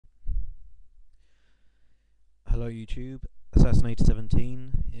Hello YouTube,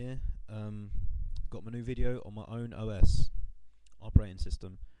 Assassinator17 here. Got my new video on my own OS operating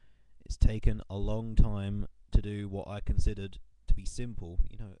system. It's taken a long time to do what I considered to be simple,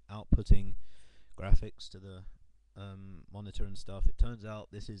 outputting graphics to the monitor and stuff. It turns out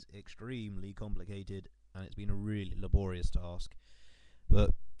this is extremely complicated and it's been a really laborious task. But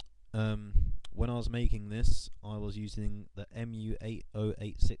when I was making this, I was using the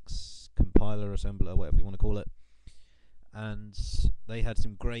MU8086 compiler, assembler, whatever you want to call it, and they had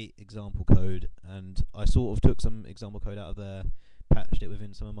some great example code, and I sort of took some example code out of there, patched it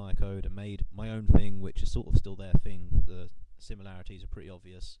within some of my code, and made my own thing, which is sort of still their thing. The similarities are pretty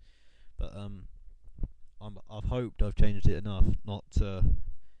obvious, but I've hoped I've changed it enough not to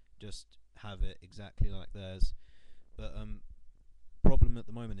just have it exactly like theirs. But problem at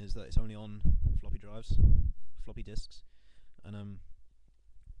the moment is that it's only on floppy disks, and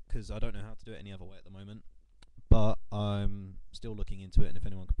because I don't know how to do it any other way at the moment. But I'm still looking into it, and if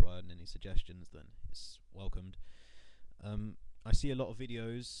anyone can provide any suggestions, then it's welcomed. I see a lot of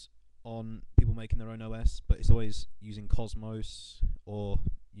videos on people making their own OS, but it's always using Cosmos or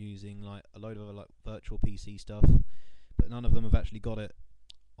using like a load of like virtual PC stuff, but none of them have actually got it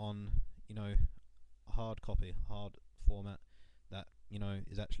on a hard copy, hard format that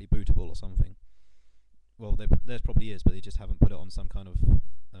is actually bootable or something. Well, there's probably is, but they just haven't put it on some kind of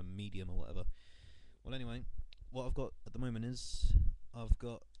medium or whatever. Well, anyway, what I've got at the moment is I've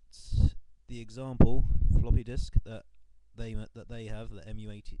got the example floppy disk that they have, the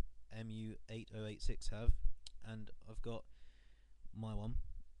MU8086 have, and I've got my one.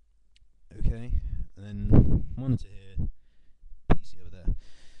 Okay, and then monitor here, PC over there.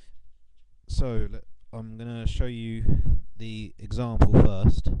 So I'm gonna show you the example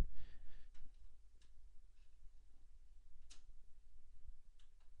first.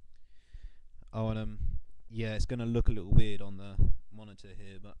 Oh, and yeah, it's gonna look a little weird on the monitor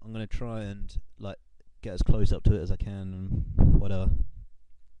here, but I'm gonna try and get as close up to it as I can and whatever.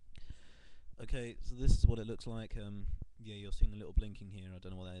 Okay, so this is what it looks like. Yeah, you're seeing a little blinking here. I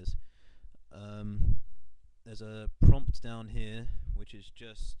don't know what that is. There's a prompt down here, which is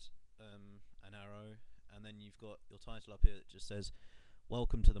just an arrow, and then you've got your title up here that just says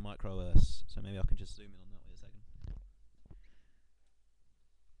 "Welcome to the MicroOS." So maybe I can just zoom in on that. Wait a second.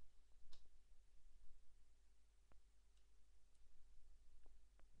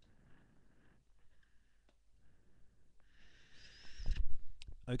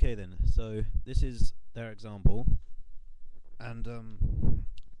 Okay then, so this is their example, and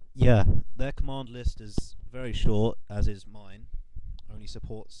yeah, their command list is very short, as is mine. Only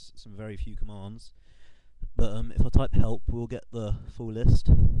supports some very few commands, but if I type help, we'll get the full list.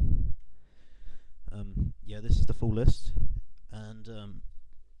 Yeah, this is the full list, and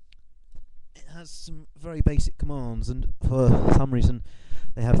it has some very basic commands, and for some reason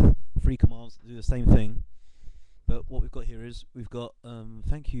they have 3 commands that do the same thing. But what we've got here is we've got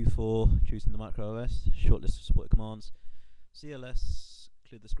thank you for choosing the MicroOS, short list of supported commands, CLS,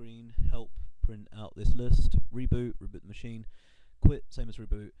 clear the screen, help, print out this list, reboot the machine, quit, same as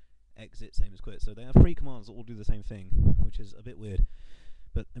reboot, exit, same as quit. So they have 3 commands that all do the same thing, which is a bit weird.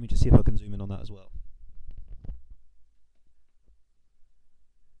 But let me just see if I can zoom in on that as well.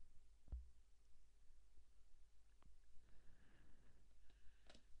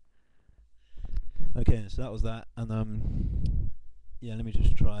 Okay, so that was that, and yeah, let me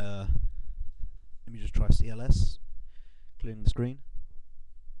just try CLS, clearing the screen.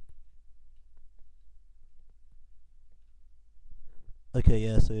 Okay,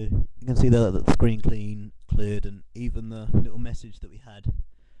 yeah, so you can see that the screen cleared, and even the little message that we had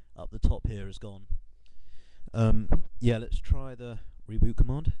up the top here is gone. Yeah, let's try the reboot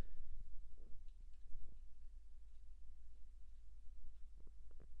command.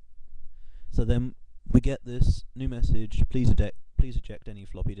 So then we get this new message: please eject any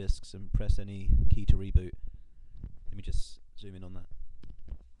floppy disks and press any key to reboot. Let me just zoom in on that.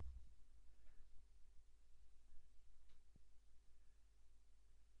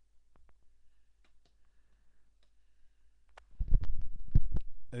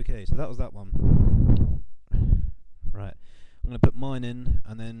 Okay, so that was that one. Right, I'm going to put mine in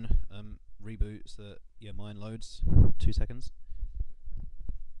and then reboot so that, yeah, mine loads. 2 seconds.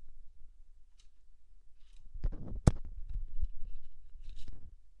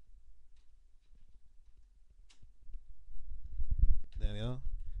 There we are.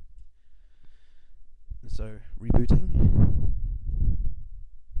 So, rebooting.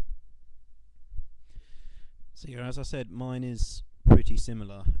 So yeah, as I said, mine is pretty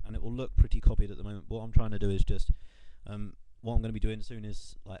similar, and it will look pretty copied at the moment. What I'm trying to do is just what I'm going to be doing soon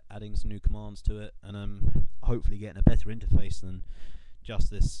is like adding some new commands to it, and hopefully getting a better interface than just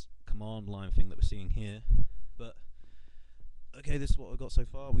this command line thing that we're seeing here. But okay, this is what I've got so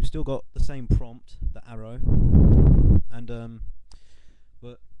far. We've still got the same prompt, the arrow, and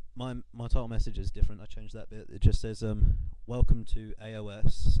but my title message is different. I changed that bit. It just says welcome to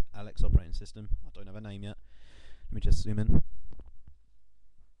AOS, Alex Operating System. I don't have a name yet. Let me just zoom in.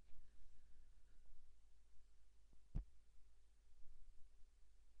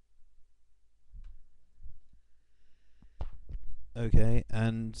 Okay,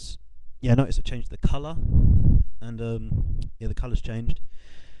 and yeah, notice I changed the colour, and yeah, the colour's changed,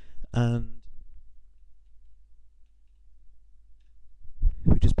 and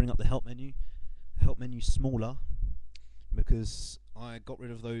if we just bring up the help menu's smaller because I got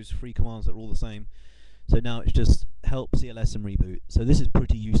rid of those three commands that are all the same. So now it's just help, CLS, and reboot. So this is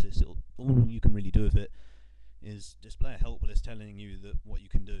pretty useless. All you can really do with it is display a help list telling you that what you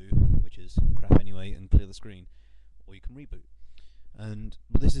can do, which is crap anyway, and clear the screen, or you can reboot. And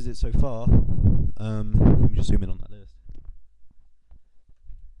but this is it so far. Let me just zoom in on that list.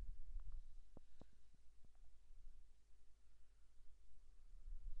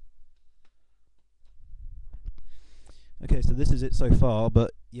 Okay, so this is it so far,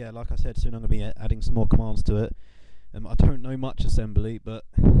 but yeah, like I said, soon I'm going to be adding some more commands to it. I don't know much assembly, but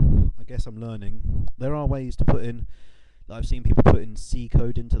I guess I'm learning. There are ways to put in, like I've seen people put in C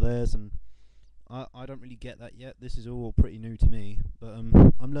code into theirs, and I don't really get that yet. This is all pretty new to me, but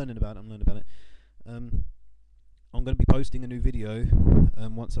I'm learning about it. I'm going to be posting a new video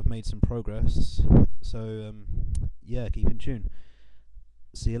once I've made some progress. So yeah, keep in tune.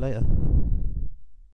 See you later.